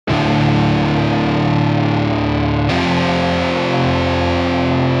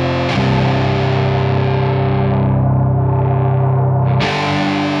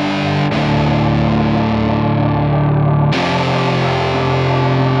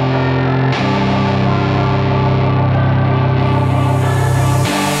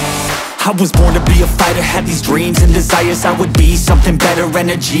I was born to be a fighter, had these dreams and desires. I would be something better,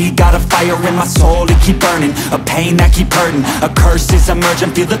 energy, got a fire in my soul to keep burning. A pain that keep hurting, a curse is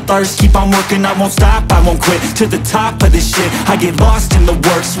emerging. Feel the thirst, keep on working, I won't stop, I won't quit. To the top of this shit, I get lost in the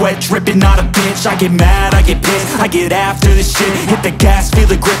work. Sweat dripping, not a bitch, I get mad, I get pissed. I get after this shit, hit the gas, feel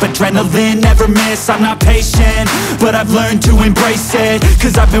the grip. Adrenaline, never miss, I'm not patient, but I've learned to embrace it.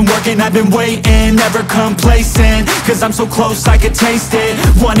 Cause I've been working, I've been waiting, never complacent. Cause I'm so close, I could taste it.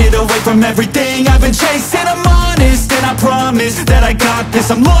 Wanted away from everything I've been chasing. I'm honest and I promise that I got this.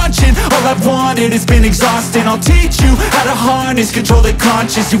 I'm launching, all I've wanted has been exhausting. I'll teach you how to harness, control the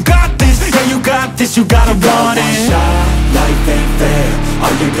conscious. You got this, yeah you got this, you gotta want it. Shot, life ain't fair.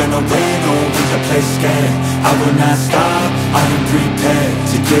 Are you gonna win or will you play scared? I will not stop, I am prepared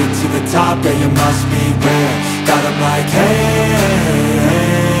to get to the top, yeah you must beware. Got 'em like hey,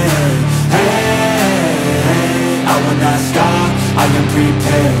 hey, I will not stop, I am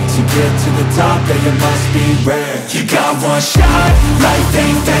prepared to get to the top, yeah you must be rare. You got one shot, life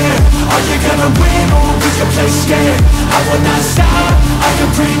ain't fair. Are you gonna win or will you play scared? I will not stop, I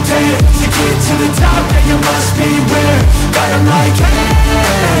am prepared to get to the top, yeah you must beware. Got 'em like hey,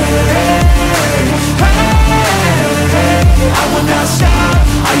 I will not stop,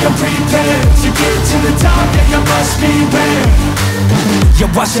 I am prepared to get to the top, yeah you must beware. Yeah,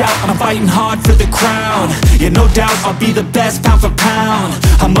 watch out, I'm fighting hard for the crown. Yeah, no doubt, I'll be the best pound for pound.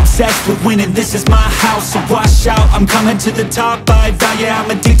 I'm obsessed with winning, this is my house. So watch out, I'm coming to the top. I vow, yeah, I'm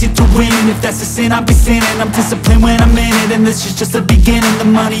addicted to winning. If that's a sin, I'll be sinning. I'm disciplined when I'm in it, and this is just the beginning. The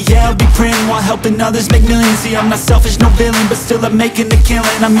money, yeah, I'll be printing while helping others make millions. See, I'm not selfish, no villain, but still I'm making a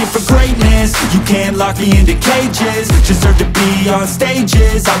killing. I'm here for greatness, you can't lock me into cages. Deserve to be on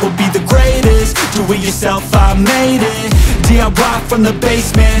stages, I will be the greatest. Do it yourself, I made it. DIY from the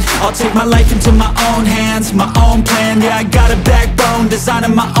basement, I'll take my life into my own hands. My own plan, yeah, I got a backbone,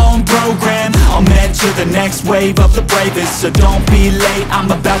 designing my own program. I'll mentor the next wave of the bravest, so don't be late,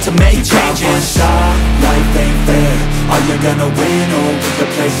 I'm about to make changes. One shot, life ain't fair. Are you gonna win or will you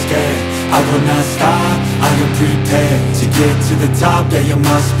play scared? I will not stop, I am prepared to get to the top, yeah you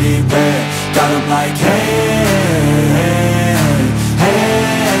must beware. Got 'em like hey,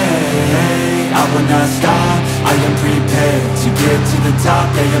 hey, I will not stop, I am prepared to get to the top,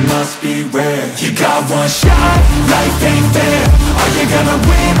 yeah you must beware. You got one shot, life ain't fair. Are you gonna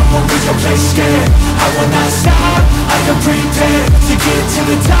win or will you play scared? I will not stop, I am prepared to get to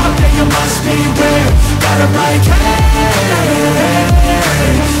the top, yeah you must beware. Got 'em like hey,